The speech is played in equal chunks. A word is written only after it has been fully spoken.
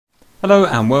Hello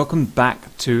and welcome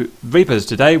back to Reapers.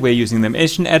 Today we're using the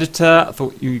mission editor. I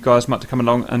thought you guys might come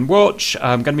along and watch.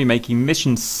 I'm going to be making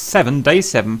mission 7, day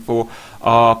 7 for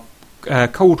our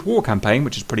Cold War campaign,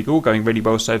 which is pretty cool, going really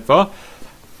well so far.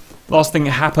 Last thing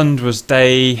that happened was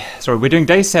we're doing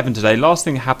day 7 today. Last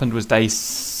thing that happened was day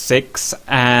 6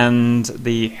 and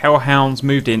the Hellhounds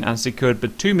moved in and secured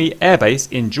Batumi Air Base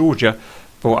in Georgia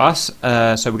for us.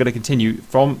 So we're going to continue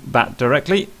from that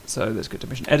directly. So let's go to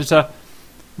mission editor.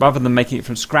 Rather than making it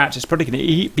from scratch, it's probably going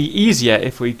to be easier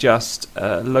if we just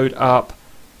load up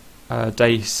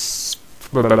day 5,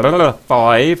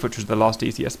 which was the last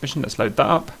DCS mission. Let's load that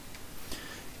up.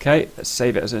 Okay, let's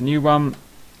save it as a new one.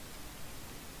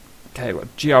 Okay,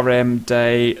 what GRM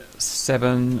day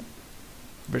 7,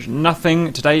 version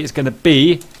nothing. Today is going to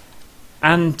be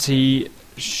Antiship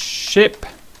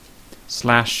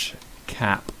 /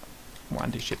 cap.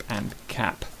 Antiship and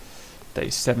cap. Day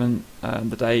 7,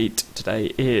 and the date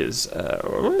today is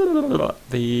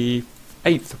the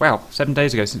 8th. Wow, 7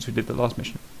 days ago since we did the last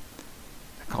mission.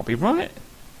 That can't be right.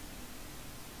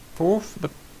 4th, the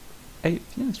 8th.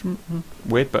 Yeah, it's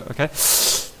weird, but okay.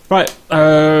 Right,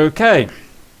 okay.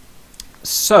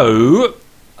 So,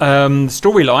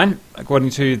 storyline,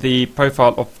 according to the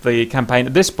profile of the campaign,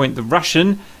 at this point the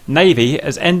Russian Navy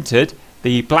has entered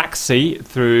the Black Sea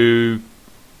through...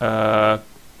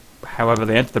 however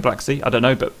they entered the Black Sea, I don't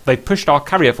know, but they pushed our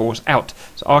carrier force out.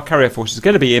 So our carrier force is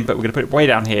going to be in, but we're going to put it way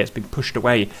down here. It's been pushed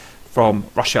away from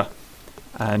Russia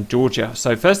and Georgia.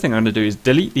 So first thing I'm going to do is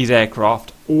delete these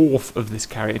aircraft off of this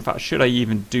carrier. In fact, should I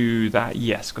even do that?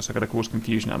 Yes, because I'm going to cause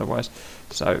confusion otherwise.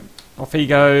 So off he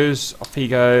goes, off he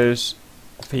goes,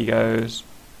 off he goes,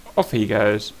 off he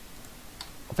goes,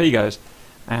 off he goes.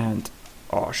 And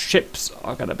our ships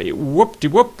are going to be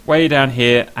whoop-de-whoop way down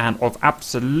here and of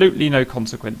absolutely no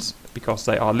consequence because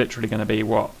they are literally going to be,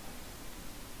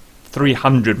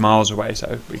 300 miles away,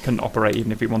 so we couldn't operate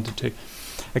even if we wanted to.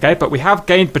 Okay, but we have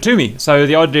gained Batumi. So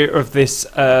the idea of this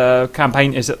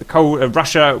campaign is that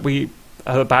Russia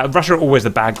are always the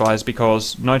bad guys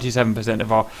because 97%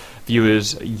 of our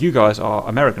viewers, you guys are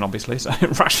American obviously, so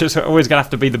Russia's always going to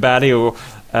have to be the baddie, or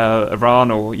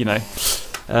Iran, or,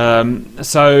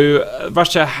 so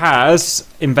Russia has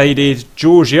invaded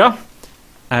Georgia,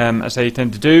 as they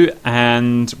tend to do,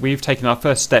 and we've taken our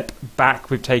first step back.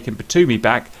 We've taken Batumi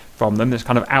back from them, this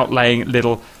kind of outlaying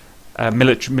little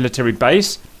military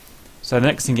base. So the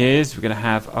next thing is we're going to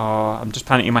have I'm just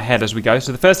planning in my head as we go.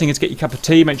 So the first thing is get your cup of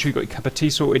tea. Make sure you've got your cup of tea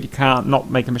sorted. You can't not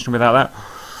make a mission without that.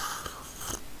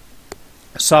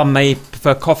 Some may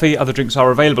prefer coffee. Other drinks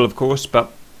are available, of course, but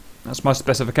that's my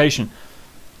specification.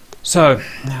 So,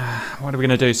 what are we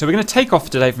going to do? So we're going to take off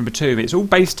today from Batumi. It's all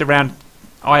based around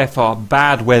IFR,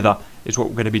 bad weather, is what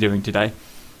we're going to be doing today.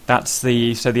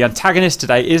 So the antagonist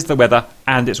today is the weather,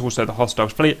 and it's also the hostile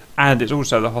fleet, and it's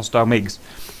also the hostile MiGs,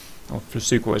 or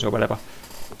Sukhois, or whatever.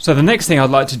 So the next thing I'd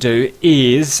like to do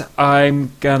is I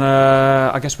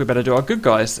guess we better do our good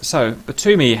guys. So,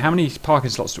 Batumi, how many parking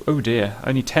slots? Oh dear,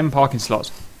 only 10 parking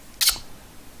slots.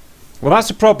 Well, that's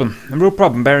a problem, a real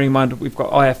problem, bearing in mind that we've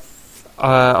got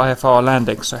IFR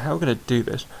landing. So how are we going to do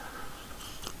this?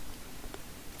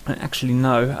 Actually,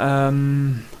 no.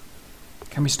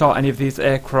 Can we start any of these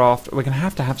aircraft? We're going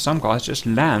to have some guys just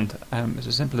land. It's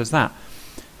as simple as that.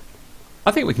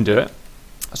 I think we can do it.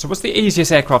 So what's the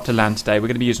easiest aircraft to land today? We're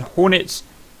going to be using Hornets,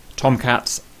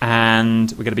 Tomcats,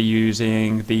 and we're going to be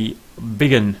using the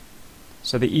Viggen.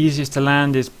 So the easiest to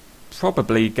land is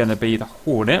probably going to be the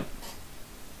Hornet.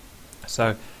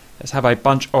 So let's have a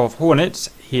bunch of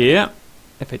Hornets here.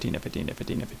 F-18, F-18,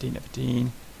 F-18, F-18,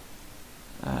 F-18.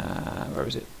 Where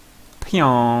is it?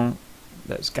 Pyong.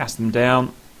 Let's gas them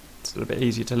down. It's a little bit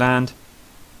easier to land.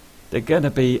 They're going to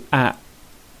be at...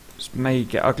 This may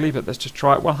get ugly, but let's just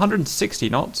try it. 160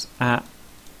 knots at...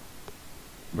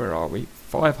 Where are we?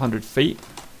 500 feet.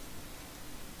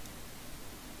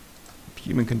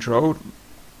 Human controlled.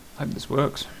 Hope this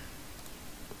works.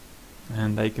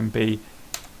 And they can be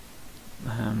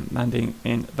landing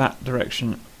in that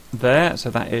direction there. So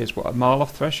that is, a mile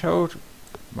off threshold?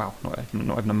 Well, not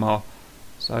even a mile.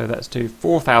 So let's do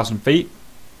 4,000 feet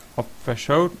off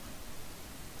threshold.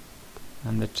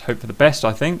 And let's hope for the best,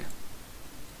 I think.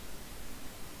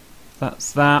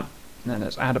 That's that. And then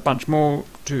let's add a bunch more.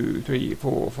 2, 3,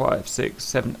 4, 5, 6,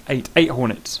 7, 8. 8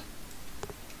 Hornets.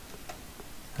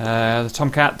 The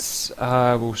Tomcats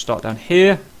will start down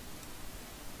here.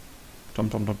 Tom,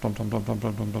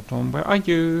 where are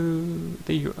you?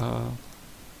 There you are.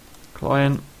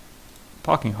 Client.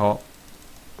 Parking hot.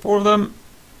 4 of them.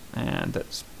 And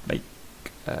let's make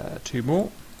 2 more.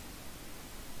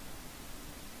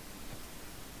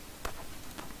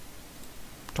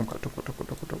 Tomcat.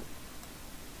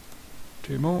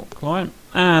 2 more, client.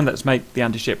 And let's make the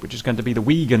anti-ship, which is going to be the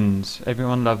Wiegans.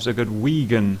 Everyone loves a good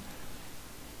Wiegan.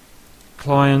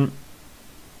 Client.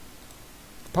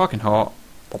 Parking heart.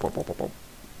 Well,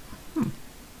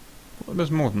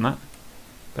 there's more than that.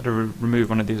 Better remove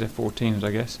one of these F-14s,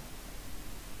 I guess.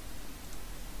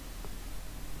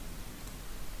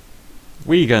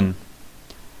 Wiegan.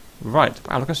 Right.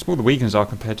 Wow, look how small the Wiegans are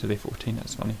compared to the F-14.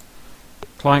 That's funny.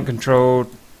 Client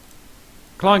controlled.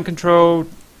 Client controlled.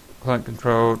 Client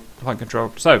controlled. Client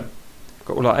controlled. So,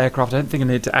 got all our aircraft. I don't think I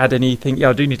need to add anything. Yeah,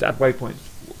 I do need to add waypoints.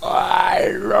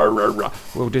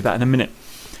 We'll do that in a minute.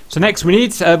 So next we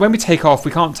need, when we take off,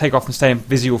 we can't take off and stay in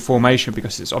visual formation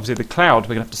because it's obviously the cloud.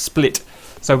 We're going to have to split.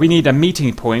 So we need a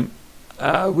meeting point.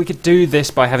 We could do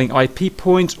this by having IP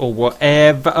points or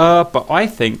whatever, but I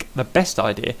think the best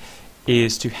idea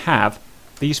is to have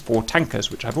these 4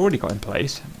 tankers, which I've already got in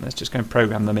place. Let's just go and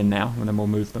program them in now, and then we'll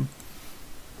move them.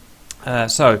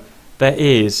 So there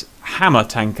is Hammer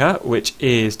tanker, which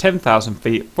is 10,000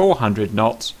 feet, 400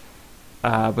 knots,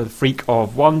 with a freak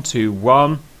of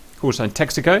 121. Call sign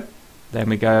Texaco. Then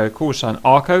we go call sign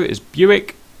Arco is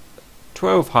Buick,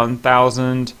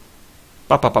 12,000.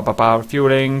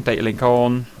 Refueling, data link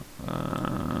on,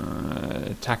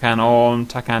 TACAN on,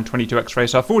 TACAN 22 X-ray.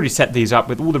 So I've already set these up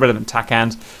with all the relevant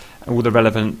TACANs and all the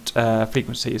relevant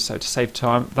frequencies. So to save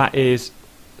time, that is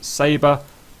Sabre,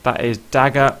 that is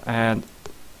Dagger, and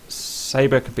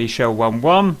Sabre can be shell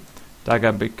 1-1,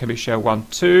 Dagger can be shell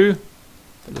 1-2.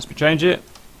 Let's change it.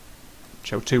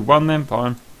 Shell 2-1 then,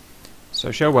 fine.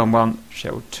 So shell 1-1,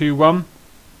 shell 2-1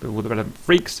 with all the relevant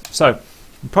freaks. So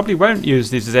we probably won't use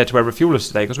these as air-to-air refuelers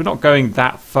today because we're not going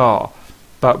that far,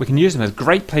 but we can use them as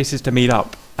great places to meet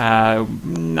up.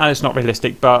 No, it's not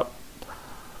realistic, but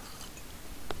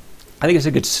I think it's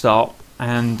a good start,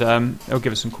 and it'll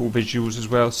give us some cool visuals as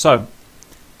well. So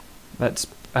let's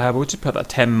we'll just put that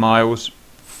 10 miles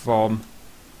from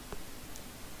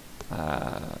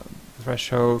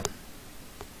threshold.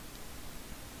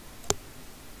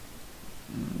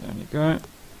 There you go.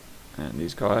 And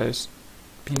these guys,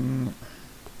 ping,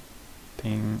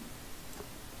 ping,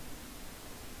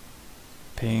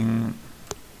 ping,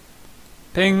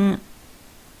 ping.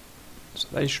 So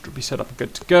they should be set up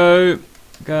good to go.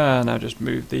 Now just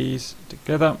move these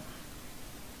together.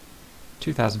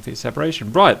 2,000 feet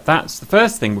separation. Right, that's the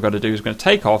first thing we've got to do is we're going to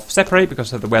take off, separate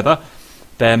because of the weather,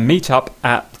 then meet up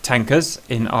at the tankers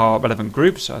in our relevant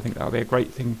groups. So I think that would be a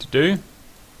great thing to do.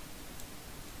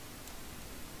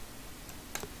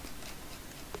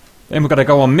 Then we've got to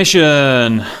go on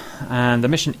mission, and the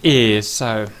mission is,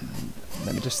 so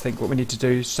let me just think what we need to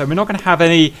do. So we're not going to have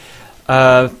any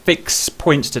fixed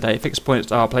points today. Fixed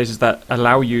points are places that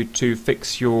allow you to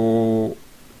fix your,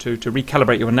 to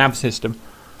recalibrate your nav system,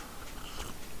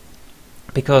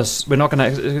 because we're not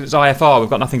going to, it's IFR, we've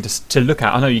got nothing to look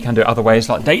at. I know you can do it other ways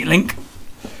like data link,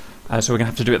 so we're going to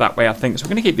have to do it that way I think. So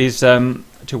we're going to keep these 2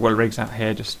 oil rigs out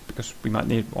here just because we might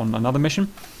need on another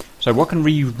mission. So what can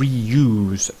we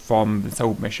reuse from this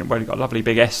old mission? Well, we've got a lovely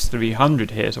big S300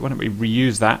 here, so why don't we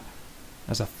reuse that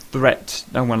as a threat?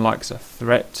 No one likes a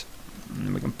threat.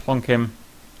 And we can plonk him.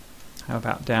 How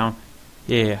about down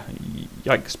here?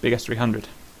 Yikes, big S300.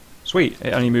 Sweet,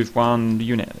 it only moved 1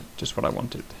 unit, just what I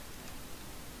wanted.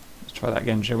 Let's try that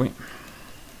again, shall we?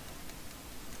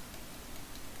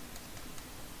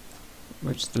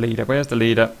 Which is the leader? Where's the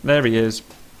leader? There he is.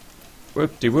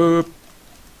 Whoop-de-whoop.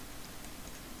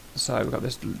 So we've got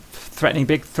this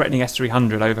big threatening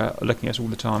S300 over looking at us all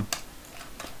the time.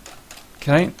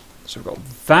 Okay, so we've got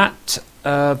that.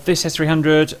 This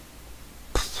S300,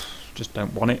 just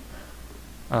don't want it.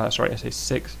 Sorry,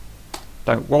 SA6,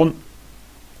 don't want.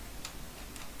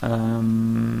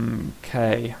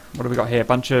 Okay, what have we got here? A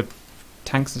bunch of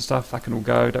tanks and stuff. That can all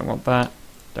go. Don't want that.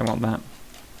 Don't want that.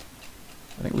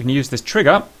 I think we can use this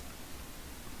trigger.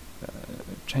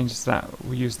 Changes that.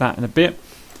 We'll use that in a bit.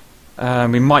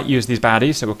 We might use these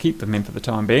baddies, so we'll keep them in for the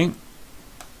time being.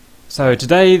 So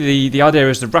today the idea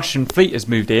is the Russian fleet has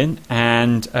moved in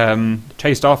and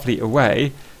chased our fleet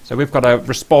away. So we've got to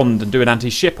respond and do an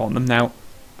anti-ship on them. Now,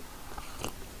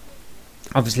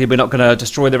 obviously we're not going to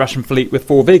destroy the Russian fleet with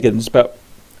 4 Vigans, but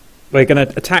we're going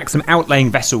to attack some outlaying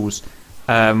vessels.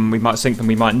 We might sink them,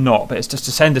 we might not, but it's just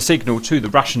to send a signal to the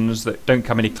Russians that don't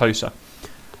come any closer.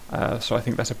 So I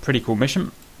think that's a pretty cool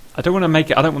mission. I don't want to make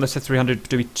it, I don't want the S300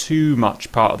 to be too much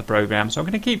part of the program, so I'm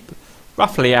going to keep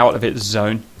roughly out of its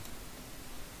zone.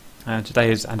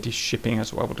 Today is anti-shipping,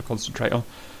 that's what I want to concentrate on.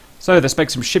 So let's make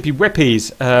some shippy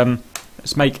whippies.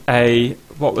 Let's make a,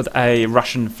 what would a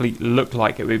Russian fleet look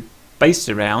like? It would be based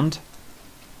around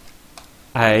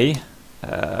a,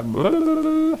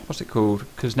 what's it called?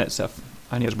 Kuznetsov.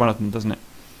 Only has one of them, doesn't it?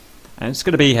 And it's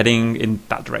going to be heading in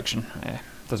that direction.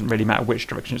 Doesn't really matter which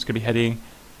direction it's going to be heading,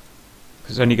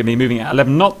 because it's only going to be moving at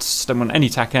 11 knots. Don't want any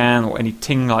TACAN or any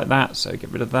ting like that, so get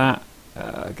rid of that.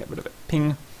 Get rid of it.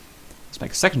 Ping. Let's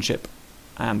make a second ship.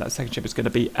 And that second ship is going to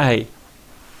be a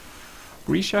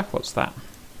Grisha. What's that?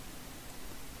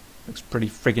 Looks pretty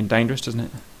friggin' dangerous, doesn't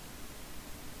it?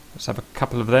 Let's have a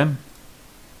couple of them.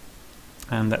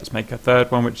 And let's make a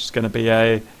third one, which is going to be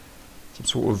some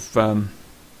sort of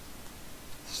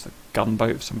just a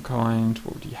gunboat of some kind.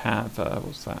 What would you have?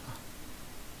 What's that?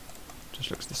 Just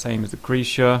looks the same as the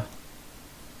Grisha.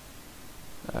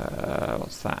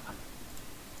 What's that?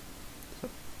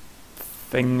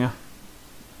 Thing.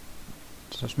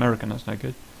 It's just American, that's no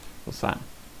good. What's that?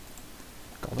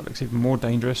 God, that looks even more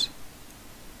dangerous.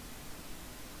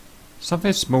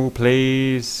 Something small,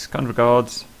 please. Kind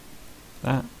regards.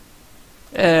 That.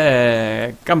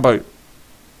 Yeah, gunboat.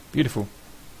 Beautiful.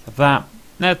 Have that.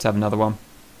 Let's have another one.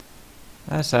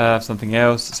 Let's have something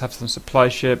else. Let's have some supply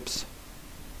ships.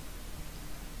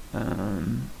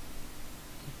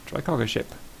 Dry cargo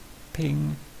ship.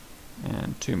 Ping.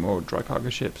 And 2 more dry cargo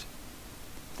ships.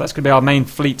 That's going to be our main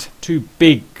fleet. 2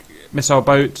 big missile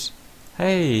boats.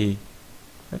 Hey,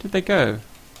 where did they go?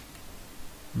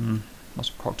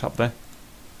 Must have crocked up there.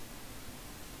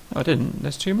 No, I didn't.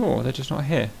 There's 2 more. They're just not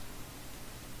here.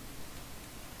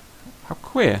 How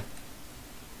queer.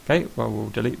 Okay, well, we'll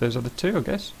delete those other 2, I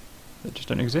guess. They just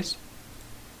don't exist.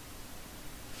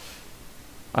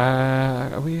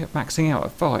 Are we maxing out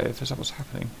at 5? Is that what's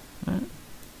happening? No.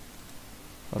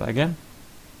 Try that again.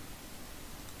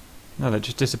 No, they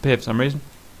just disappeared for some reason.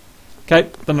 Okay,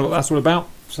 don't know what that's all about.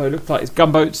 So it looks like it's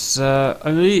gunboats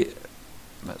only.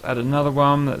 Let's add another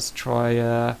one. Let's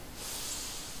try.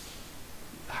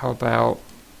 How about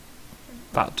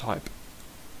that type?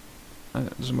 No,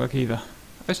 that doesn't work either.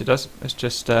 Yes, it does. It's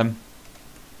just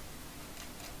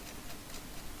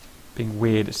being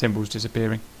weird. The symbols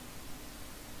disappearing.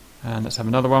 And let's have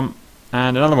another one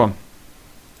and another one.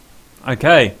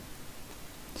 Okay.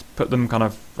 Let's put them kind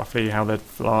of roughly how they'd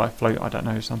float, I don't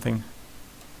know, something.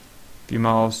 A few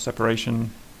miles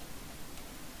separation.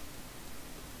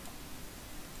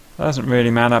 That doesn't really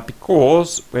matter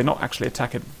because we're not actually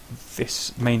attacking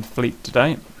this main fleet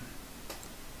today.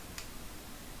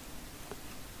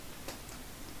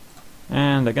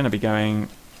 And they're going to be going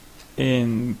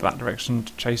in that direction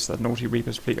to chase the Naughty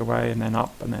Reaper's fleet away and then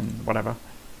up and then whatever.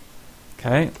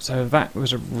 Okay, so that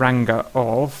was a Ranga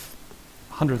of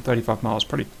 135 miles,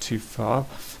 probably too far.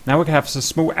 Now we can have some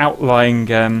small outlying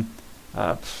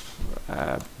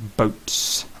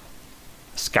boats,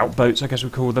 scout boats, I guess we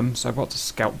call them. So what's a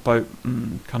scout boat?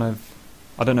 Kind of,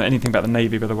 I don't know anything about the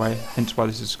Navy, by the way, hence why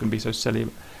this is going to be so silly.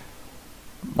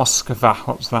 Moskva,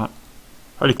 what's that?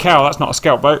 Holy cow, that's not a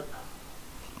scout boat.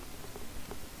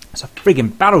 It's a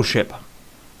friggin' battleship.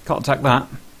 Can't attack that.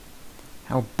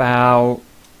 How about,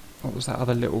 what was that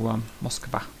other little one?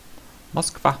 Moskva.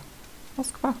 Moskva.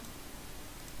 Moskva.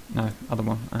 No, other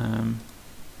one.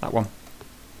 That one.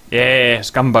 Yes,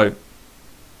 gunboat.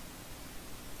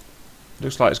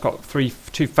 Looks like it's got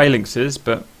 2 phalanxes,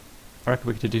 but I reckon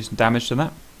we could do some damage to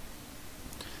that.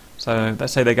 So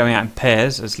let's say they're going out in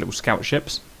pairs as little scout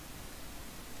ships.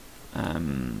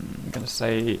 I'm going to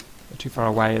say they're too far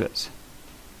away.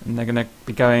 And they're going to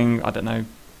be going, I don't know,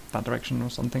 that direction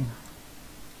or something.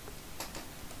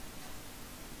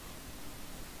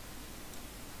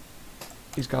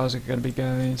 These guys are going to be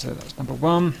going, so that's number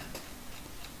 1.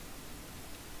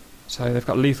 So they've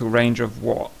got lethal range of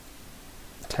what?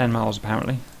 10 miles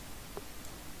apparently.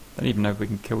 Don't even know if we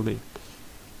can kill these.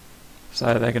 So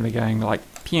they're going to be going like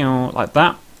pew, like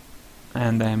that.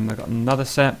 And then they've got another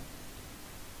set.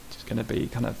 Which is going to be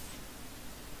kind of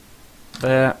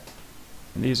there.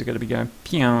 And these are going to be going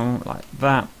pew, like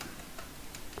that.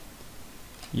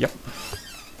 Yep.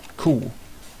 Cool.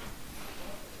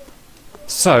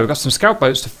 So, we've got some scout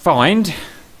boats to find.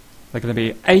 They're going to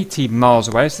be 80 miles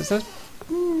away, so it's a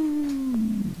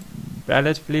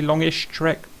relatively longish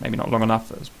trek. Maybe not long enough.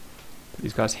 Let's put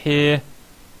these guys here.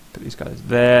 Put these guys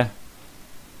there.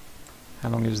 How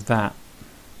long is that?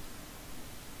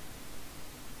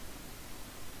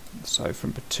 So,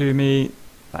 from Batumi,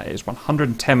 that is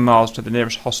 110 miles to the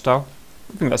nearest hostile.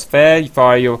 I think that's fair. You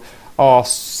fire your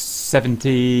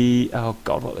R70... Oh,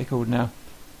 God, what are they called now?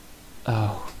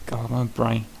 Oh, God, my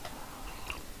brain.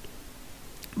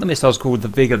 The missile's called the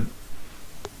Vigor.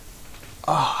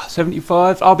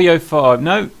 75? RB05.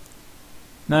 No,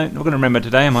 not going to remember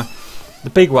today, am I? The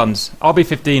big ones.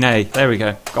 RB15A. There we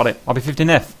go. Got it.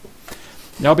 RB15F.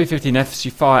 The RB15Fs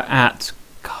you fire at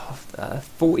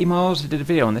 40 miles. I did a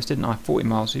video on this, didn't I? 40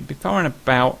 miles. So you'd be firing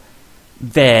about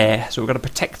there, so we've got to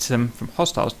protect them from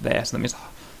hostiles there. So that means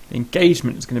the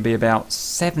engagement is going to be about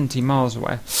 70 miles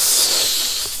away.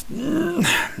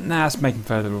 Nah, let's make them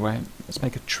further away. Let's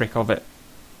make a trick of it.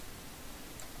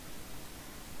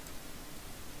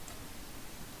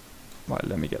 Right,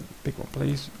 let me get the big one,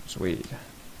 please. Sweet.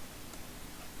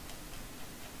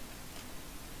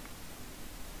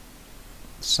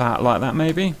 Sat like that,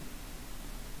 maybe.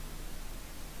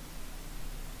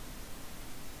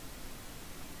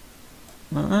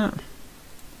 Like that.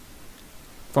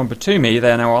 From Batumi,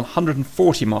 they're now on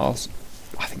 140 miles.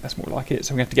 I think that's more like it.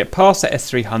 So we have to get past that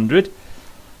S300.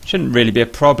 Shouldn't really be a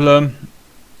problem.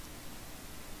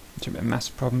 Shouldn't be a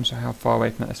massive problem. So how far away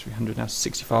from that S300 now?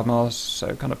 65 miles.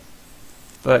 So kind of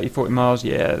 30, 40 miles.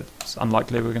 Yeah, it's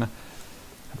unlikely we're going to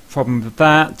have a problem with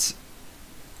that.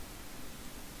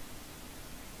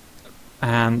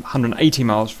 And 180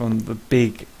 miles from the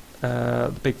big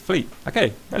fleet.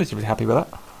 Okay, relatively happy with that.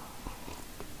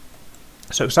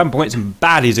 So at some point some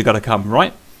baddies are going to come,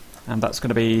 right? And that's going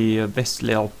to be this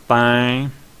little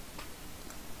thing.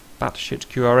 Batshit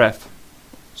QRF.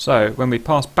 So when we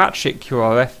pass batshit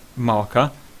QRF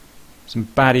marker, some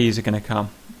baddies are going to come.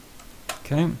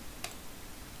 Okay.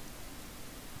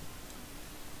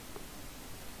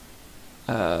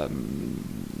 How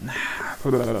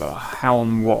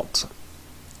and what?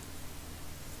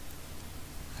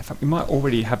 In fact, we might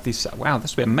already have these set. Wow,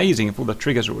 this would be amazing if all the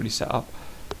triggers are already set up.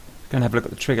 Go and have a look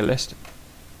at the trigger list.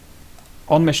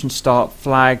 On mission start,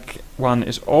 flag 1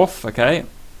 is off, okay.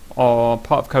 Or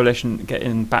part of coalition, get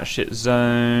in batshit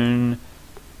zone.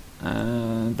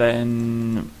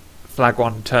 Then flag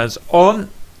 1 turns on.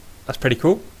 That's pretty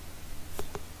cool.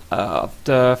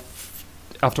 After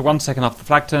 1 second after the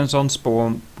flag turns on,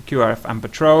 spawn QRF and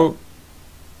patrol.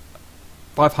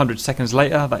 500 seconds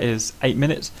later, that is 8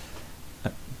 minutes.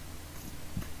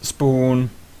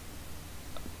 Spawn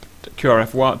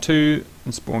QRF 2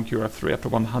 and spawn QRF 3 after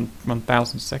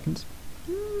 1,000 seconds.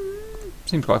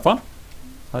 Seems quite fun.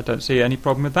 I don't see any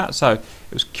problem with that. So it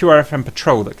was QRF and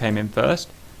patrol that came in first.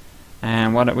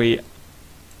 And why don't we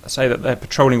say that they're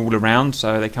patrolling all around,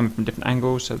 so they come from different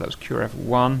angles. So that was QRF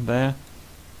 1 there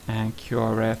and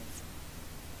QRF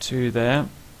 2 there.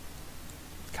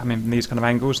 Come in from these kind of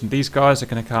angles, and these guys are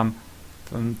going to come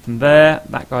from there.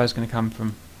 That guy is going to come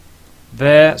from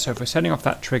there. So if we're setting off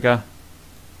that trigger,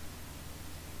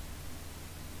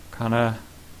 kind of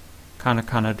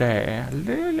there, a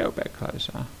little bit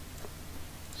closer.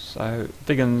 So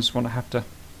Diggins want to have to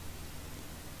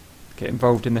get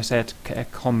involved in this air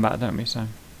combat, don't we? So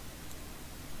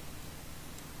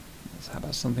let's have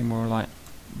about something more like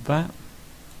that.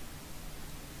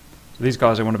 So these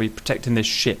guys are want to be protecting these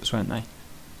ships, won't they?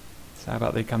 So how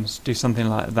about they come do something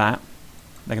like that?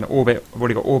 They're going to orbit. I've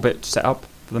already got orbit set up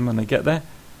for them when they get there.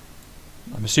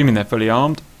 I'm assuming they're fully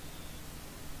armed.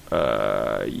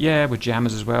 Yeah, with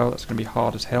jammers as well. That's going to be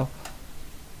hard as hell.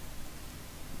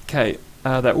 Okay,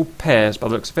 they're all pairs by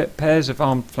the looks of it. Pairs of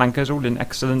armed flankers, all in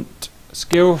excellent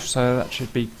skill, so that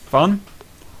should be fun.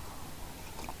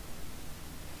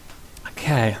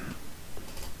 Okay.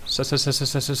 So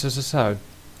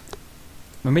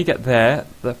when we get there,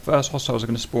 the first hostiles are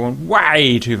going to spawn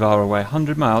way too far away.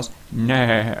 100 miles?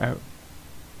 No.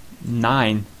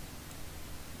 9.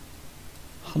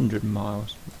 100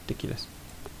 miles. Ridiculous.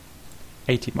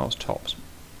 80 miles tops.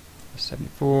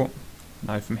 74.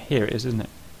 No, from here it is, isn't it?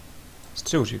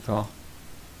 Still too far.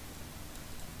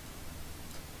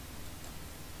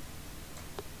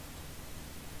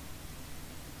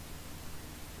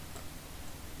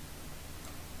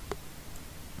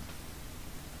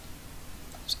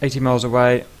 It's 80 miles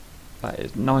away. That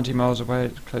is 90 miles away.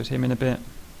 Let's close him in a bit.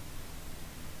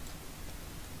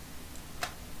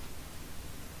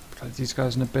 Close these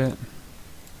guys in a bit.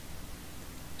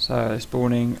 So they're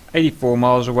spawning 84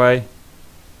 miles away,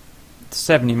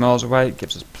 70 miles away. It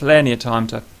gives us plenty of time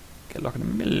to get looking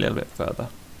a little bit further.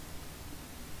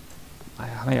 I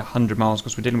think 100 miles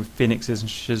because we're dealing with Phoenixes and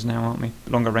shiz now, aren't we?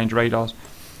 Longer range radars.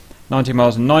 90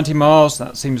 miles and 90 miles.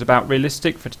 That seems about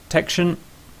realistic for detection,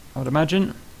 I would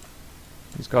imagine.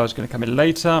 These guys are going to come in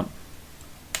later.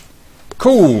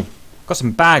 Cool. Got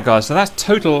some bad guys. So that's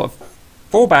total of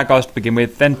 4 bad guys to begin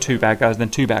with, then 2 bad guys, then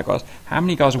 2 bad guys. How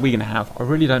many guys are we going to have? I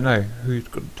really don't know who's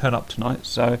going to turn up tonight,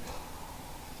 so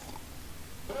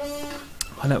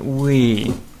why don't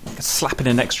we slap in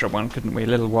an extra one, couldn't we? A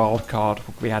little wild card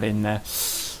we had in there.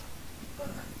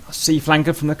 A sea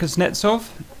flanker from the Kuznetsov.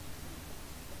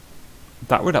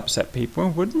 That would upset people,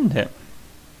 wouldn't it?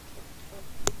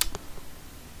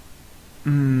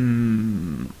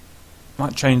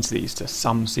 Might change these to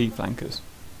some sea flankers.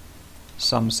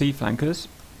 Some sea flankers.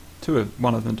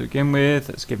 One of them to begin with.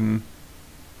 Let's give them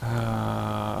Gonna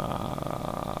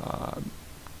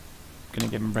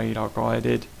give them radar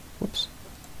guided. Whoops.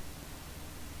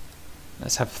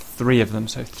 Let's have 3 of them.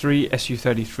 So 3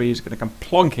 Su-33s are going to come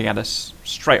plonking at us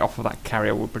straight off of that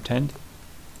carrier, we'll pretend.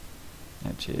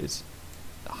 Which is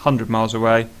 100 miles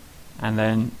away. And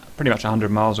then pretty much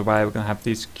 100 miles away we're going to have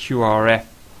these QRF.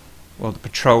 Well, the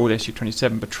patrol, the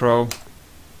Su-27 patrol.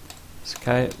 It's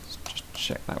okay, let's just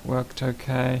check that worked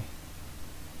okay.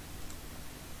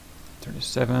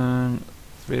 27,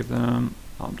 3 of them,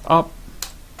 armed up.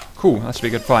 Cool, that should be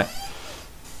a good fight.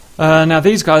 Now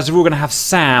these guys are all going to have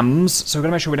SAMs, so we're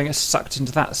going to make sure we don't get sucked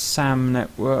into that SAM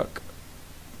network.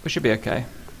 We should be okay.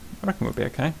 I reckon we'll be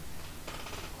okay.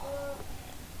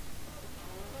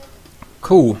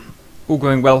 Cool. All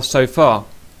going well so far.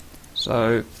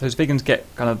 So if those vegans get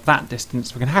kind of that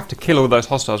distance, we're going to have to kill all those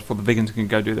hostiles before the vegans can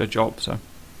go do their job. So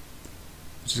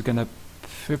this is going to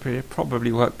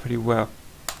probably work pretty well.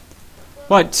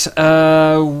 Right,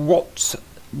 what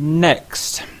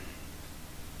next?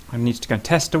 I need to go and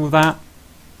test all that.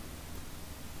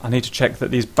 I need to check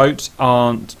that these boats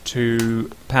aren't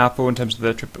too powerful in terms of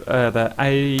the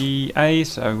AA,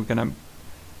 so we're going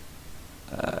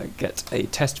to get a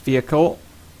test vehicle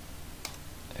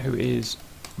who is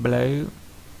below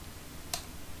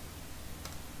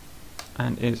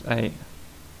and is a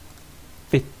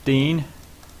 15.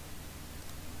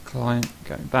 Client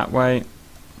going that way.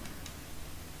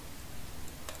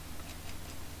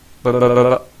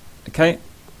 Okay,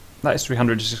 that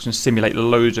S300 is just going to simulate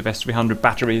loads of S300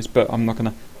 batteries, but I don't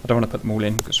want to put them all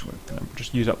in because we're going to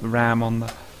just use up the RAM on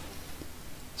the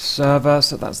server.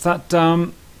 So that's that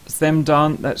done. It's them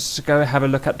done. Let's go have a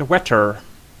look at the weather.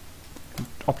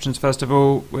 Options first of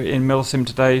all. We're in Milsim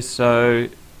today, so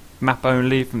map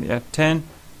only from the F10.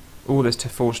 All this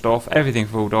forced off. Everything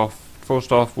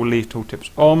forced off. We'll leave tooltips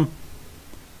on.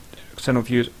 External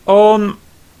views on.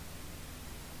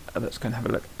 Let's go and have a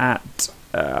look at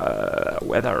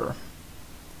weather.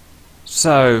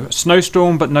 So,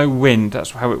 snowstorm but no wind.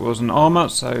 That's how it was in Armour.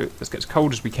 So, let's get as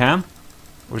cold as we can.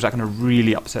 Or is that going to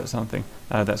really upset something?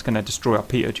 That's going to destroy our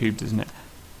pitot tubes, isn't it?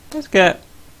 Let's get...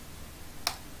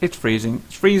 It's freezing.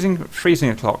 It's freezing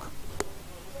o'clock.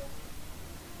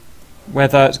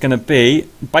 Weather is going to be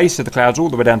base of the clouds all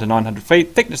the way down to 900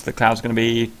 feet. Thickness of the clouds is going to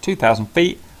be 2,000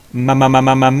 feet.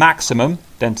 Maximum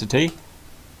density.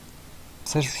 It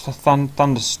says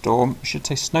thunderstorm. It should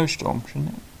say snowstorm, shouldn't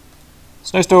it?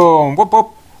 Snowstorm! Whoop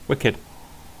whoop! Wicked.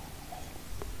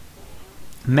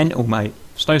 Mental, mate.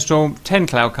 Snowstorm, 10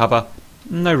 cloud cover,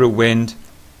 no real wind,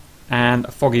 and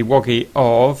a foggy woggy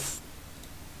of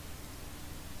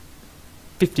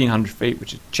 1,500 feet,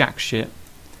 which is jack shit,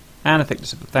 and a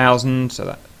thickness of 1,000, so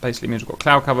that basically means we've got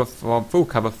cloud cover from full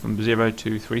cover from 0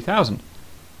 to 3,000.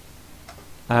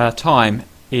 Time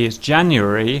is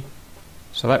January.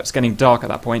 So that's getting dark at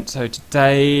that point. So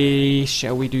today,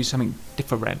 shall we do something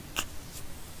different?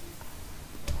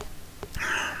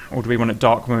 Or do we want it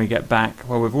dark when we get back?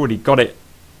 Well, we've already got it.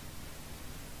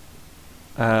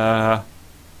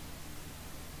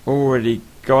 Already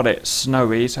got it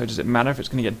snowy, so does it matter if it's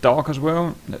going to get dark as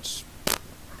well? Let's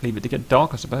leave it to get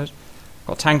dark, I suppose.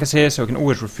 Got tankers here, so we can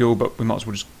always refuel, but we might as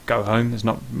well just go home. We're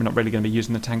not really going to be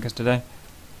using the tankers today.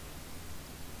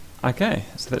 Okay,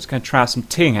 so let's go and try some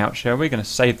teeing out, shall we? We're going to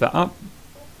save that up.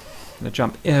 Going to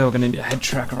jump in. We're going to need a head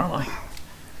tracker, aren't I?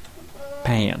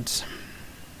 Pants.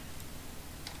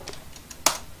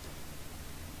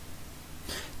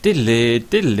 Diddly,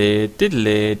 diddly,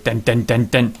 diddly, dun dun dun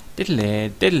dun. Diddly,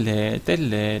 diddly,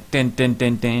 diddly, dun dun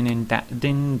dun dun, and da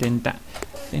din din da,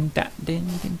 din da din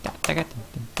din da da din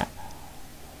din da.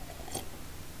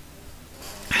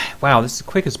 Wow, this is the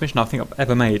quickest mission I think I've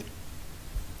ever made.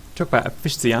 Talk about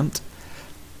efficient.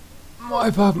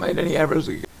 Might have made any errors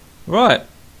again. Right.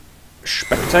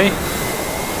 Spectate.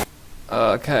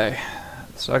 Okay.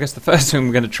 So I guess the first thing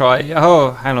we're going to try...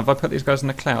 Oh, hang on. Have I put these guys in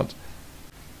the clouds?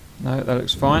 No, that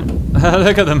looks fine.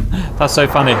 Look at them. That's so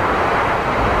funny.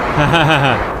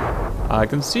 I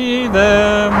can see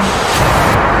them.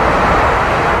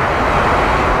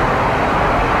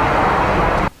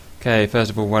 Okay,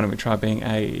 first of all, why don't we try being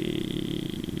a...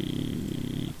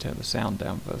 Turn the sound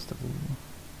down first of all.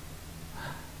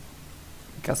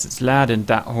 Guess it's loud in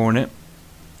that Hornet.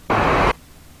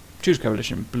 Choose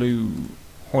Coalition Blue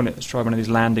Hornet. Let's try one of these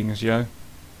landings, yo.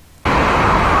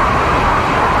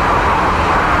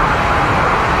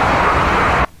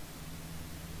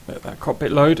 Let that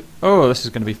cockpit load. Oh, this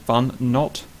is going to be fun.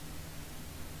 Not.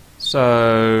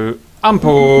 So,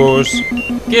 unpause.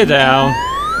 Gear down.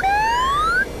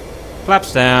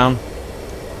 Flaps down.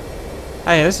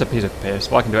 Hey, this is a piece of piss.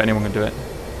 If I can do it, anyone can do it.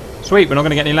 Sweet, we're not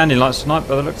going to get any landing lights tonight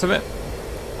by the looks of it.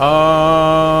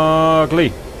 ugly.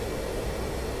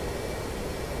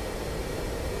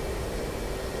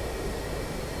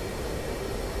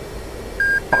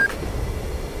 Fuck.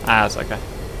 Ah, it's okay.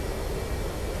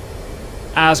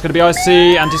 Ah, it's going to be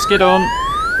icy. Anti-skid on.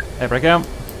 Air brake out.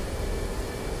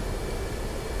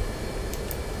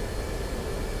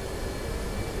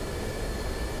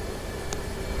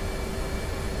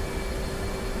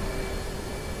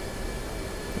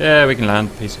 Yeah, we can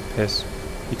land. Piece of piss.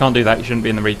 You can't do that. You shouldn't be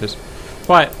in the Reapers.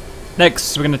 Right.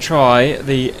 Next, we're going to try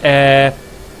the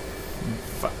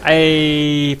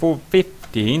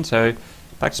A415. So,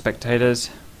 back to spectators.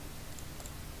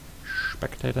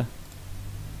 Spectator.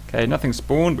 Okay, nothing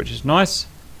spawned, which is nice.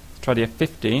 Let's try the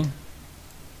F15.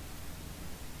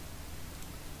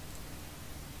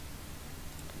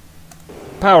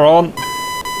 Power on.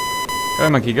 Go,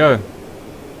 monkey, go.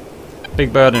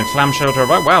 Big bird and clam shelter.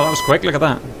 Right, wow, that was quick. Look at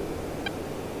that.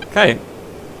 Okay.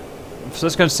 So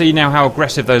let's go and see now how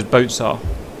aggressive those boats are.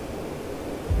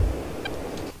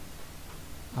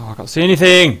 Oh, I can't see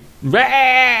anything.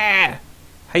 Rah!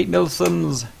 Hate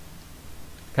Milsons.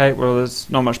 Okay, well, there's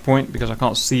not much point because I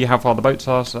can't see how far the boats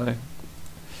are, so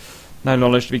no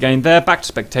knowledge to be gained there. Back to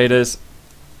spectators.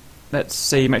 Let's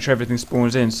see, make sure everything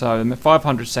spawns in. So,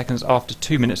 500 seconds after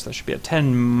 2 minutes, that should be at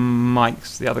 10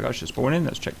 mics. The other guy should spawn in.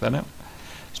 Let's check that out.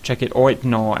 Let's check it right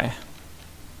now.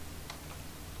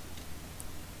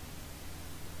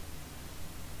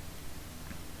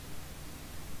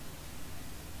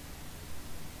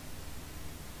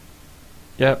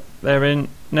 Yep, they're in.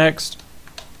 Next.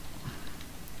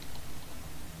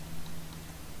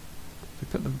 We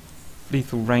put the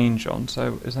lethal range on,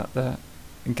 so is that the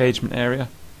engagement area?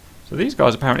 So these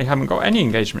guys apparently haven't got any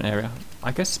engagement area.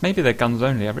 I guess maybe they're guns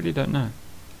only, I really don't know.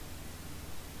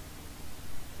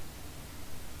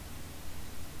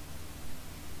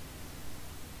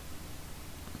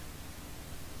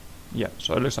 Yeah,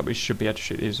 so it looks like we should be able to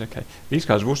shoot these, okay. These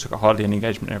guys have also got hardly an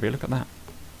engagement area, look at that.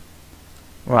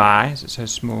 Why is it so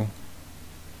small?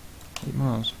 8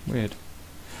 miles, weird.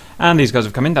 And these guys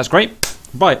have come in, that's great.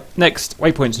 Right, next,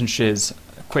 waypoints and shiz.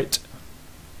 Quit.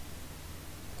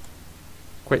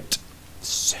 Quit.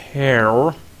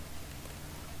 So,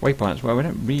 waypoints, well, we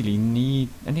don't really need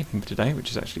anything for today, which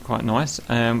is actually quite nice.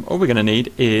 All we're going to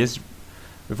need is,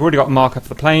 we've already got a marker for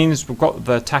the planes, we've got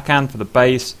the TACAN for the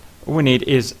base. All we need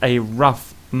is a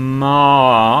rough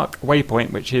mark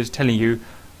waypoint, which is telling you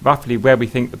roughly where we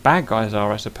think the bad guys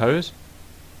are, I suppose.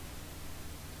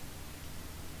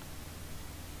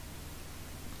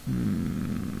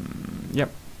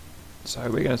 Yep. So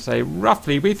we're going to say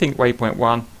roughly we think waypoint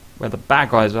 1, where the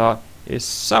bad guys are, is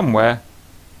somewhere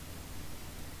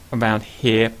around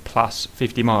here plus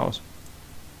 50 miles.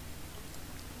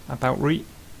 About right?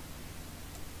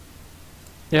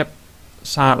 Yep.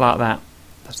 Something like that.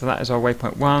 So that is our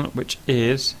waypoint 1, which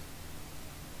is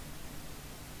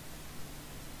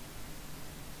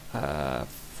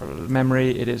for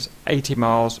memory it is 80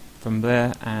 miles from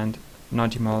there and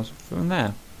 90 miles from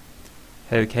there.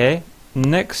 Okay,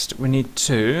 next we need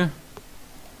to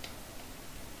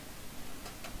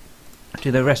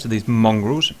do the rest of these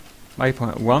mongrels.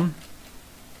 Waypoint 1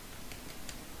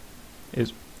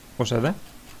 is also there.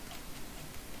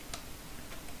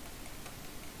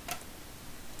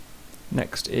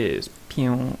 Next is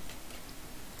Pion.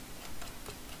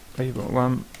 Waypoint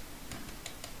 1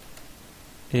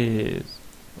 is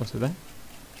also there.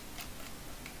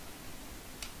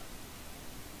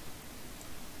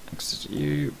 Next is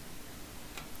you.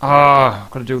 Ah,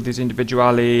 I've got to do all these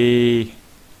individually.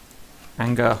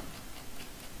 Anger.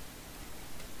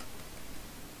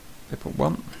 Waypoint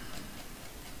 1.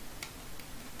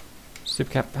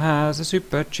 Supercap has a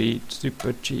super cheat,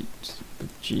 super cheat, super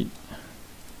cheat.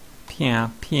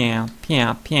 Pian, pian,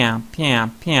 pian, pian,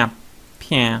 pian, pian,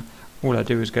 pian. All I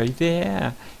do is go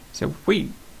there. So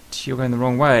wait, you're going the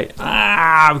wrong way.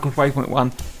 Ah, because waypoint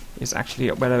 1 is actually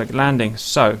at where they're landing.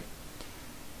 So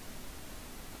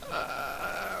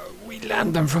we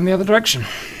land them from the other direction.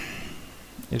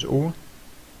 Is all.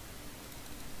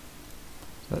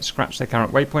 So let's scratch their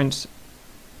current waypoints.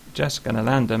 Just going to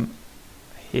land them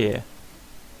here.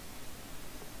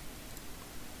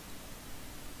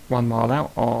 1 mile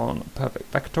out on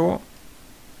perfect vector.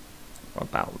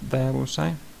 About there, we'll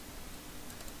say.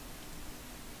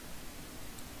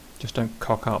 Just don't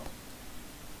cock up.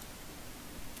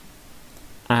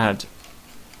 Add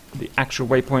the actual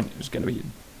waypoint is going to be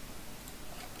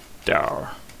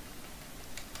there.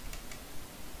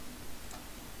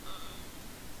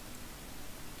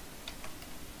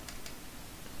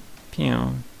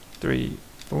 Pew. 3,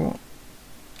 4,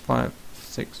 5,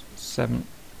 6, 7,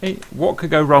 8. What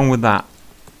could go wrong with that?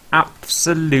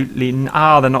 absolutely...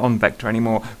 they're not on vector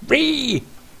anymore. The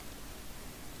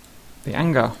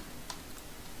anger.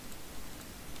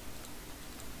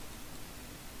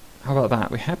 How about that?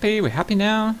 We're happy? We're happy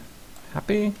now?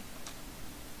 Happy?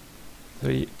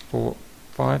 3, 4,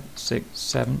 5, 6,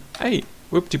 7, 8.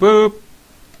 Whoop-de-whoop.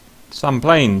 Some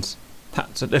planes.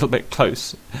 That's a little bit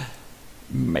close.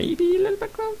 Maybe a little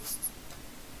bit close.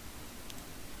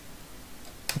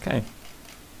 Okay.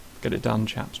 Get it done,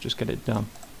 chaps. Just get it done.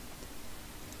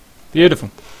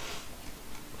 Beautiful.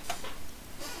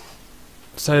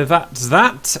 So that's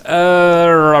that.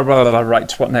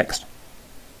 Right, what next?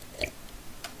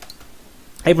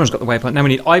 Everyone's got the waypoint. Now we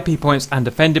need IP points and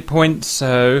defended points.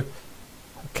 So,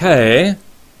 okay.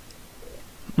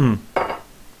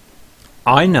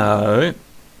 I know.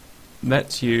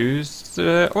 Let's use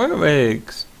the oil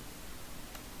rigs.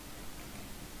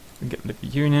 Get rid of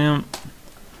you now.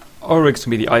 Oil rigs can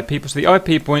be the IP. So the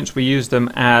IP points, we use them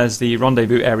as the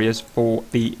rendezvous areas for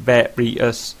the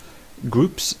various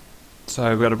groups.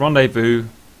 So we've got a rendezvous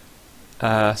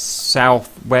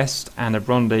southwest and a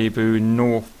rendezvous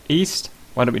northeast.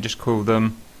 Why don't we just call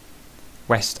them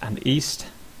west and east?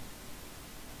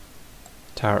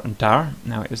 Tower and tower.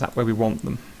 Now, is that where we want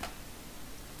them?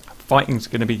 Fighting's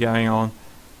going to be going on.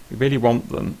 We really want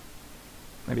them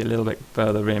maybe a little bit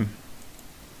further in.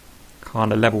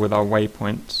 Kind of level with our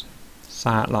waypoints.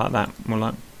 Say it like that. More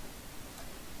like.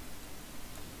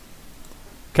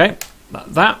 Okay,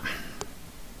 that's that.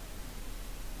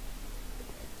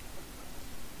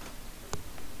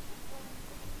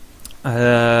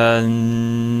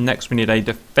 Next we need a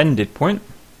defended point.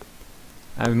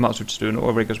 We might as well just do an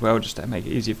oil rig as well, just to make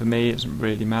it easier for me. It doesn't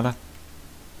really matter.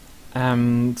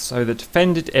 So the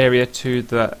defended area to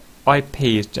the IP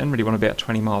is generally want to be at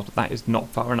 20 miles, but that is not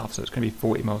far enough, so it's going to be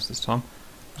 40 miles this time.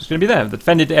 It's going to be there. The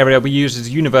defended area we use as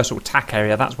a universal attack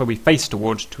area. That's where we face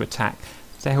towards to attack,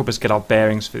 to help us get our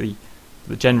bearings for the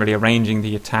generally arranging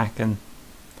the attack and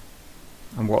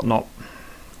whatnot.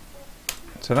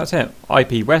 So that's it.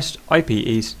 IP west, IP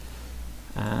east,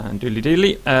 and doodly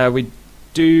doodly. We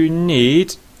do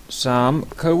need some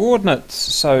coordinates.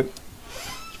 So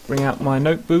let's bring out my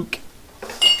notebook.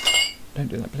 Don't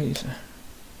do that, please.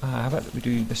 How about we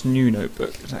do this new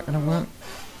notebook? Is that going to work?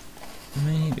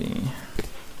 Maybe.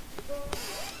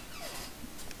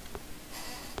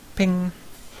 Ping.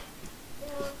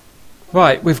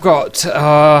 Right, we've got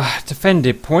our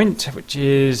defended point, which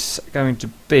is going to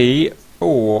be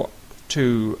 4,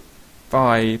 2,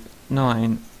 5,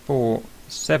 9, 4,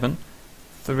 7,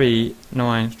 3,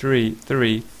 9, 3,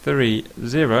 3, 3,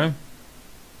 0,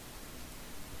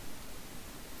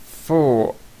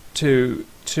 4, 2,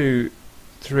 2,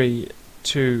 3,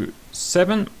 2,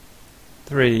 7,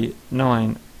 3,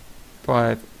 9,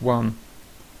 5, 1,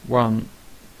 1,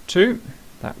 2.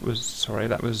 That was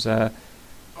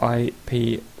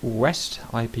IP west,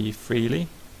 IP freely.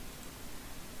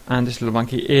 And this little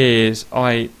monkey is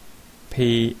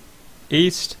IP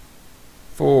east,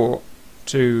 4,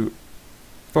 2,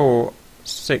 4,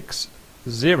 6,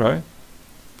 0,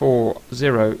 4,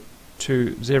 0,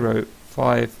 2, 0,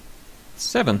 5,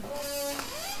 7.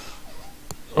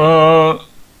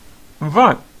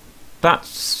 Right,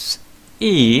 that's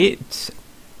it.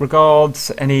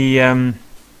 Regards any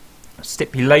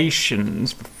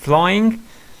stipulations for flying.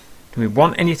 Do we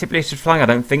want any stipulations for flying? I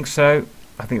don't think so.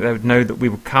 I think they would know that we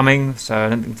were coming, so I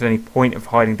don't think there's any point of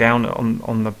hiding down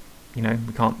on the,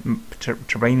 we can't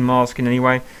terrain mask in any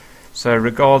way. So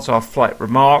regards our flight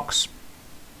remarks,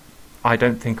 I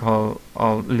don't think I'll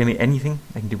limit anything.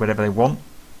 They can do whatever they want,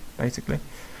 basically.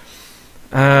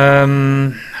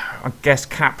 I guess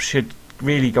Cap should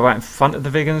really go out in front of the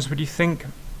Vigans, would you think?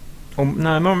 Or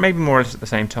no, maybe more or less at the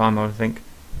same time, I would think.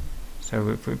 So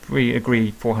if we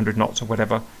agree 400 knots or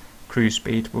whatever cruise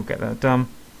speed, we'll get that done.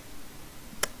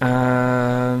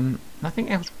 Nothing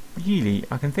else really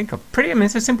I can think of.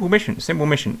 It's a simple mission. It's going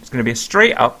to be a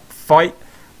straight up fight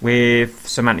with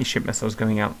some anti-ship missiles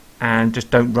going out, and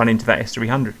just don't run into that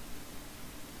S-300.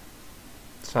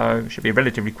 So it should be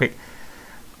relatively quick.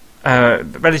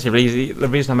 Relatively easy. The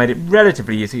reason I made it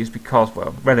relatively easy is because,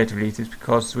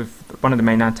 with one of the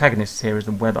main antagonists here is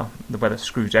the weather. The weather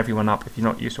screws everyone up if you're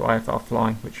not used to IFR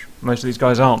flying, which most of these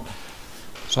guys aren't.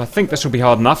 So I think this will be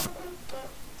hard enough.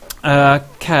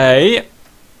 Okay.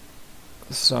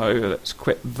 So let's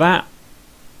quit that.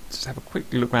 Just have a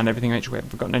quick look around everything, make sure we haven't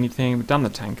forgotten anything. We've done the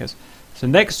tankers. So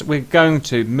next we're going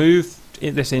to move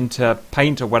this into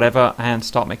Paint or whatever and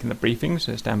start making the briefings,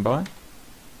 so stand by.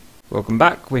 Welcome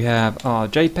back. We have our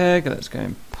JPEG. Let's go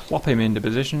and plop him into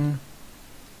position.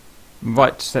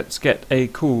 Right, let's get a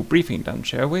cool briefing done,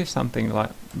 shall we? Something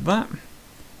like that.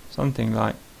 Something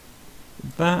like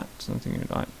that, something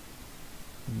like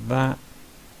that.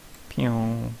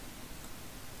 Pew.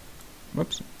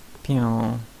 Whoops.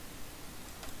 Pew.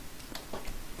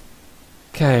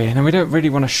 Okay, and then we don't really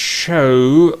want to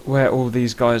show where all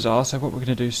these guys are, so what we're going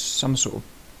to do is some sort of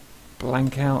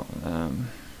blank out.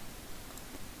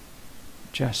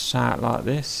 Just say it like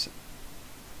this.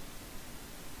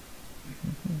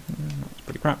 That's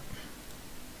pretty crap.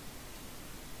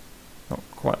 Not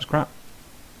quite as crap.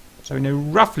 So we know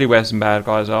roughly where some bad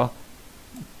guys are,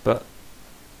 but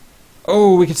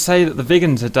oh, we could say that the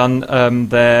Vigans had done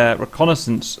their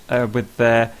reconnaissance with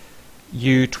their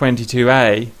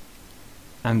U-22A,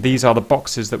 and these are the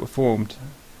boxes that were formed,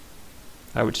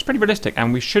 which is pretty realistic,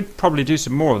 and we should probably do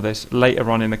some more of this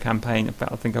later on in the campaign. In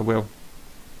fact, I think I will.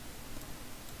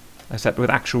 Except with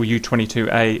actual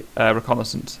U-22A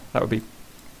reconnaissance. That would be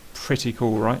pretty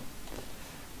cool, right?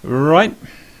 Right.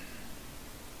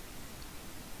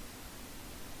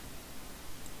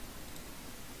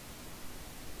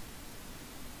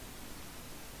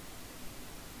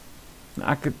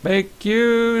 I could make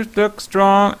you look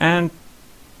strong and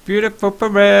beautiful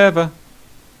forever.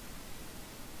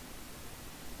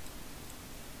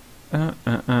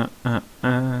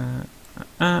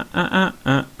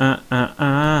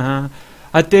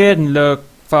 I didn't look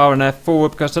far enough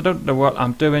forward because I don't know what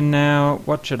I'm doing now.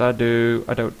 What should I do?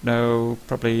 I don't know.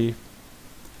 Probably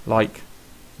like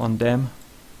on them.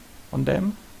 On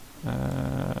them?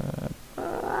 What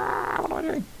am I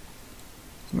doing?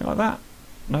 Something like that.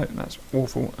 No, that's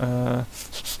awful.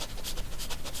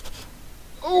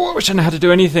 Oh, I wish I knew how to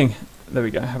do anything. There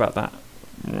we go. How about that?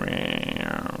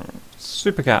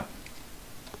 Super cat.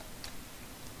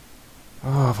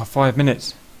 Oh, for 5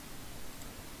 minutes.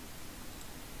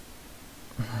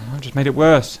 I just made it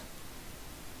worse.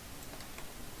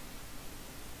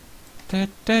 And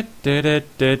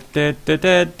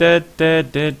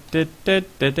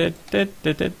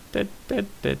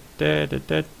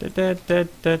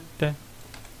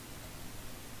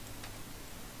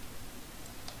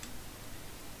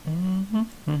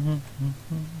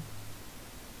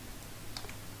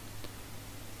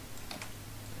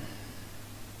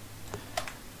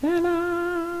I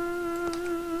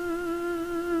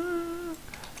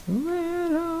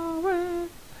will always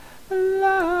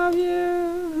love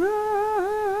you,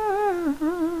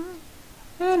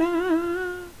 and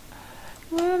I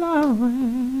will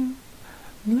always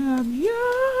love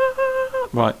you.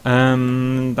 Right,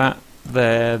 that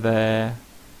there.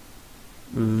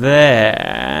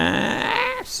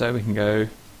 So we can go.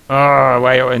 Oh,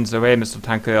 way out into the way, Mr.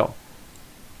 Tanker.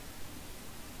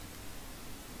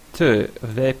 To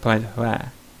the point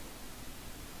where.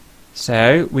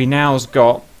 So we now's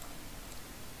got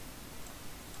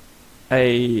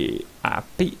a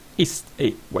P East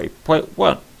 8 waypoint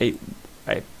 1, a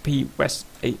P West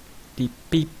 8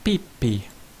 DPPP.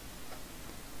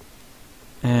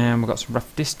 And we've got some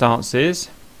rough distances.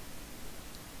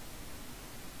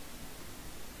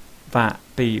 That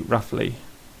be roughly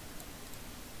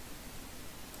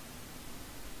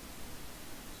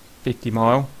 50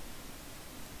 mile.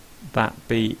 That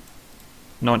be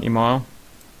 90 mile.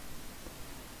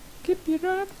 Keep you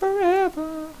right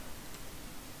forever.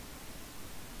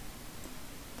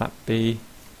 That be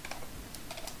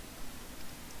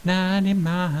 90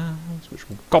 miles, which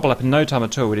will gobble up in no time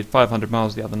at all. We did 500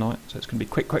 miles the other night, so it's going to be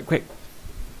quick.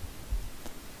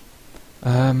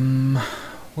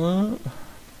 What?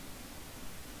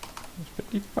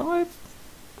 55?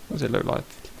 What does it look like?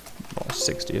 Oh,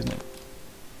 60, isn't it?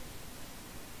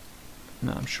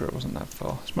 No, I'm sure it wasn't that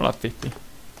far. It's more like 50.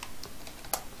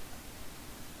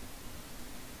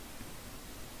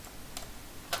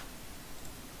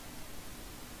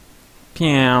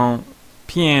 Pew,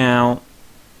 pew,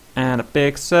 and a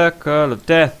big circle of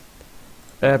death.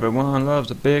 Everyone loves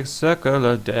a big circle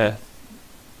of death.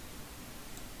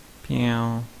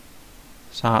 Pew.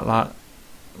 Sound like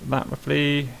that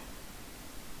roughly.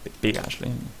 Bit big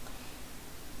actually.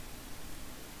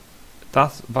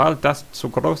 Weil das so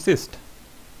groß ist.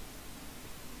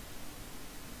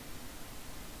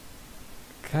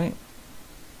 Okay.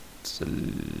 It's a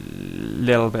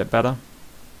little bit better.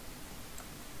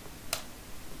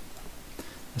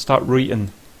 Let's start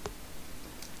reading.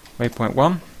 Waypoint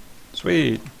 1.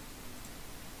 Sweet.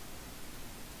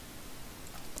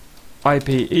 IP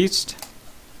East.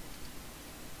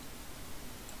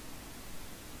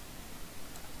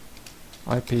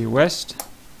 IP West.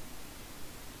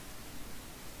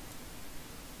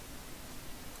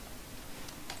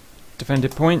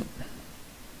 Defended point.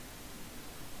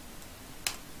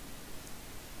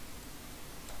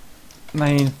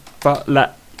 Main but la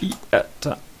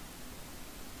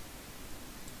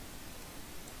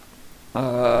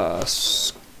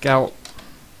Scout.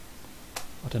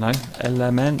 I don't know.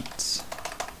 Element.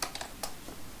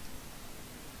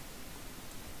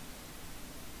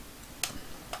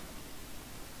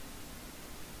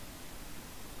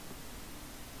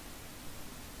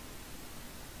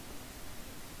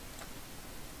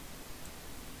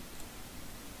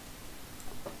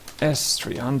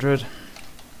 S300.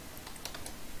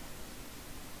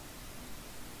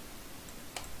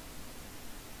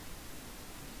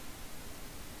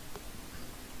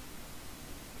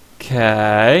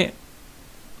 Okay,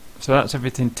 so that's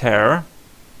everything terror.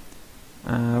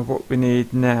 What we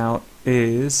need now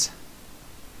is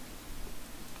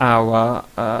our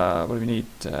what do we need?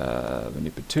 We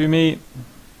need Batumi.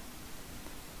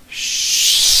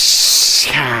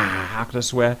 How could I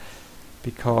swear?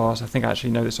 Because I think I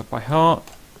actually know this off by heart.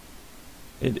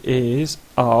 It is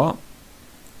our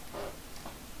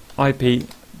IP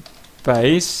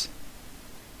base,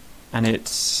 and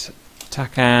it's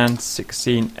TACAN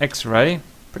 16 X-ray,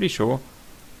 pretty sure,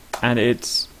 and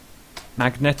it's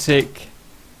magnetic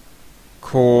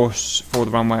course for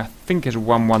the runway I think is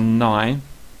 119,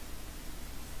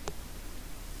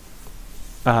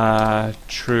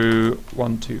 true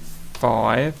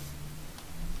 125.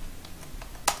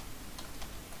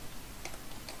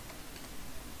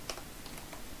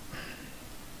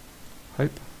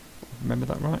 Hope remember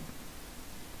that right.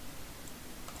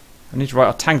 I need to write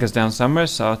our tankers down somewhere,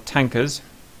 so our tankers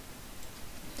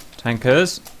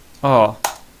are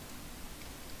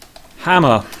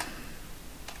Hammer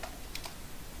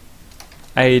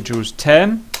Angels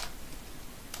 10,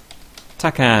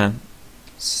 TACAN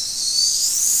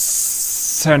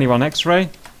 71 X-ray,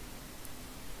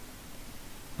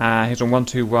 he's on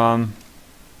 121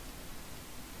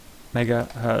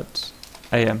 megahertz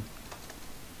AM.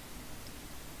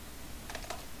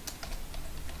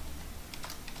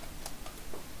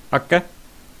 Okay.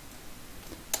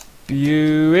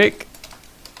 Buick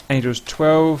Angels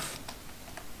 12,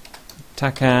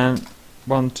 TACAN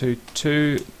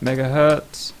 122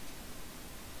 megahertz.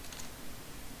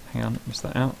 Hang on, missed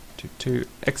that out. 22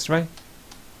 X-ray.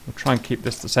 We'll try and keep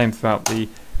this the same throughout the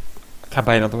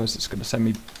campaign, otherwise it's going to send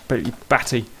me pretty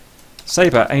batty.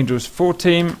 Sabre Angels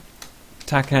 14,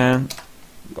 TACAN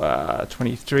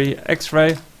 23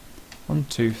 X-ray,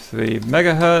 123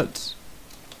 megahertz.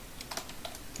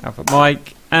 Alpha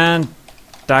Mike and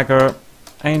Dagger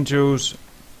Angels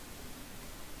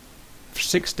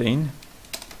 16,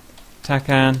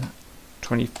 TACAN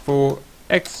 24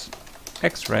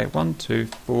 X-ray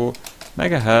 124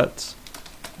 megahertz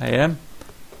AM.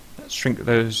 Let's shrink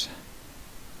those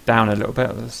down a little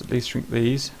bit. Let's at least shrink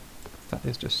these. That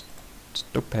is just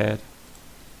still paired.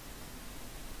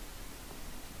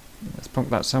 Let's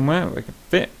plonk that somewhere where we can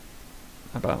fit.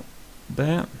 How about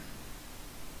there?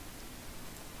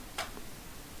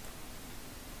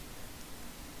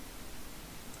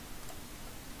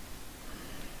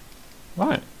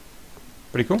 Right,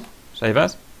 pretty cool. Save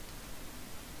as.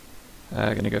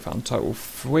 Gonna go for Untitled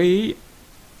 3.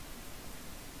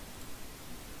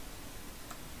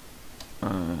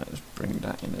 Let's bring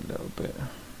that in a little bit.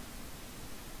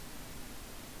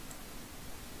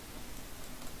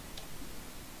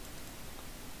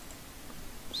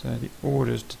 So the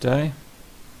orders today.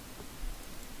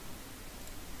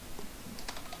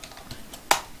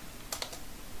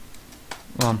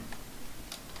 One.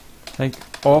 Take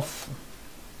off.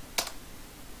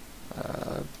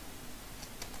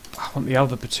 I want the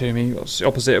other Batumi. What's the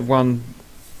opposite of 1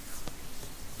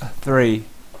 3?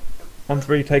 1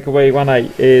 3 take away 1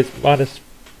 8 is minus.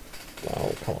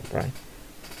 Oh, come on, brain.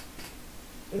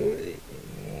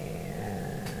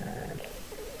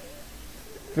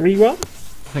 3 1. I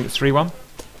think it's 3 1.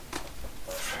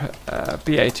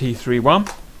 BAT 3 1.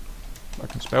 I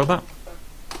can spell that.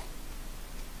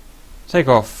 Take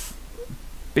off.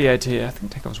 BAT. I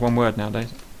think take off is one word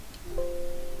nowadays.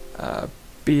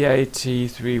 BAT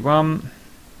 31.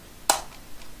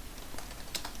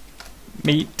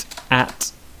 Meet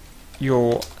at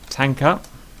your tanker.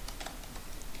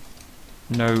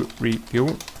 No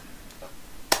refuel.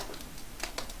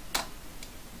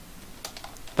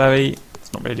 Ferry.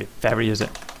 It's not really a ferry, is it?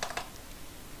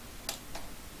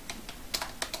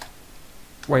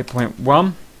 Waypoint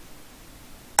 1.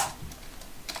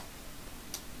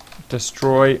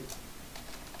 Destroy.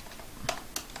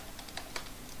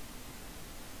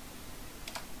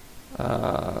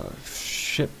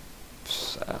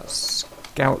 Ships.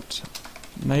 Scout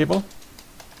naval.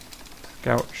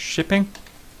 Scout shipping.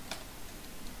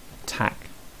 Attack.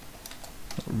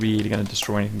 Not really going to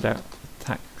destroy anything there.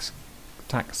 Attack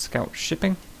scout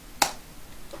shipping.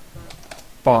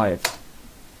 5.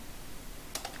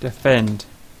 Defend.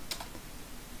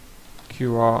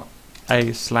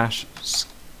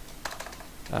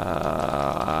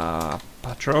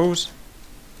 patrols.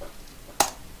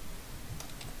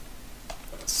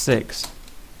 6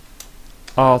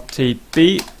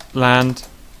 RTB land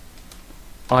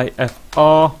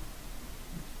IFR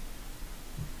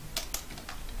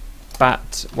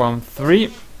bat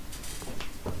 1-3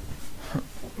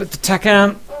 with the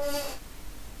TACAN.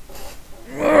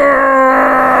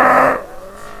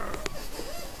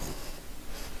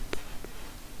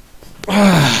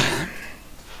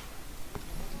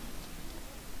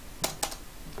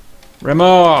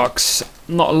 Remarks.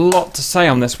 Not a lot to say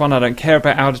on this one. I don't care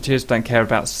about altitudes, don't care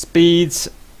about speeds,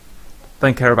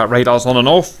 don't care about radars on and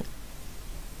off.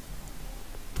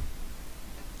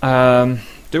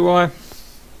 Do I?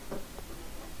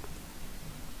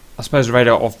 I suppose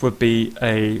radar off would be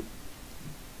a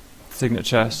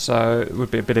signature, so it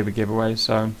would be a bit of a giveaway,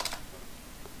 so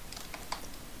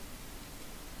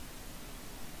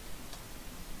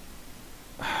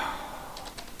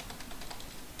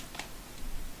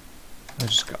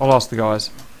I'll ask the guys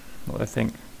what they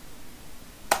think.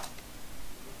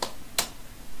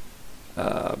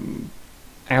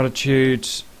 Altitude.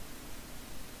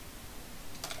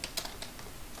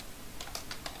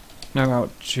 No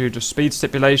altitude or speed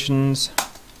stipulations.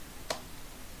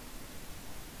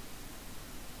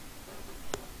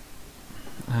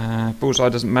 Bullseye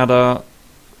doesn't matter.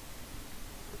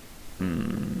 I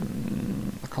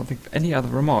can't think of any other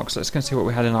remarks. Let's go and see what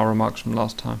we had in our remarks from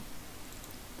last time.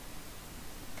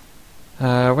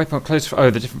 Waypoint close. Oh,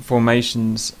 the different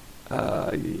formations. Yeah,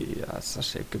 that's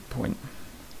actually a good point.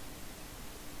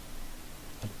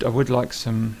 I would like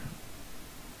some.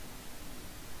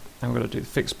 Now we've got to do the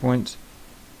fixed point.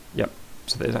 Yep.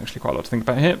 So there's actually quite a lot to think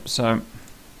about here. So.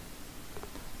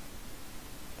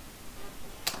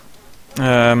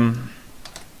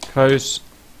 Close.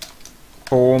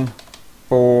 Form.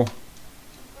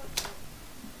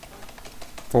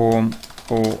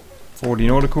 40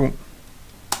 nautical.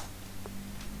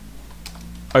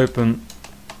 Open.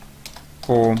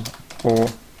 Form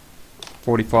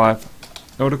 45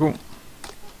 nautical.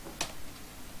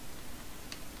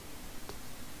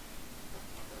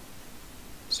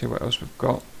 See what else we've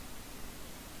got.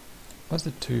 Where's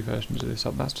the 2 versions of this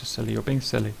up? That's just silly. You're being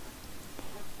silly.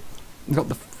 We've got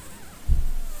the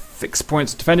fixed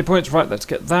points, defending points. Right, let's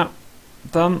get that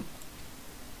done.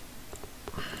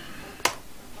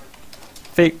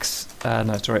 Fix.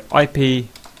 No, sorry. IP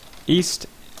East.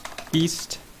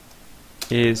 East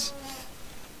is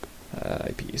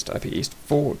IP East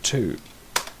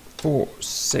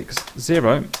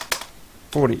 42460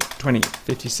 40 20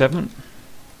 57.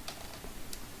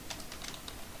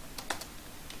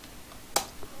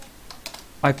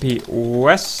 IP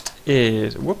West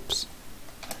is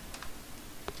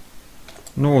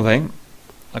Northing.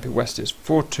 IP West is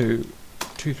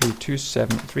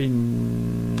 422327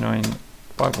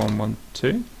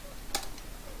 395112.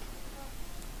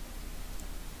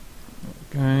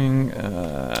 Going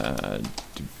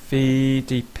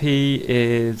VDP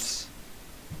is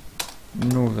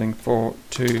Northing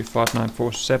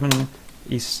 425947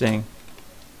 Easting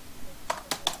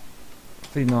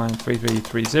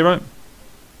 393330.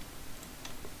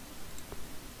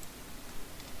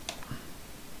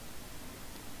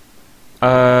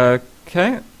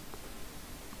 Okay,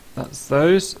 that's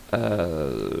those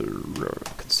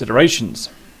considerations.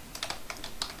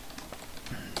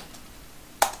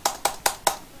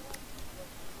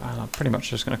 And I'm pretty much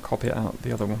just going to copy it out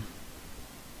the other one.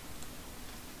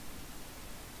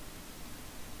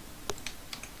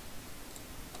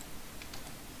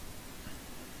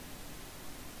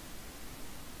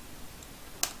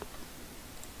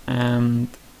 And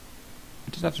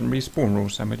we did have some respawn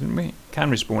rules somewhere, didn't we? Can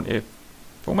respawn if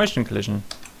formation collision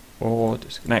or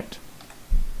disconnect.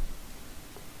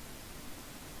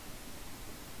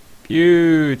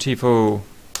 Beautiful.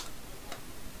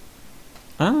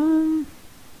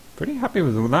 Pretty happy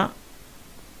with all that.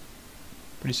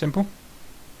 Pretty simple.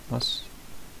 That's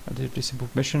a relatively simple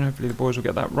mission. Hopefully the boys will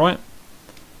get that right.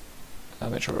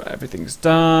 Make sure everything's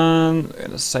done. We're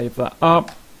going to save that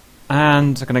up.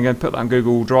 And I'm going to go and put that on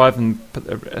Google Drive and put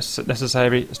the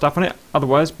necessary stuff on it.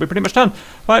 Otherwise, we're pretty much done.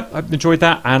 Right, I hope you enjoyed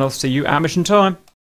that, and I'll see you at mission time.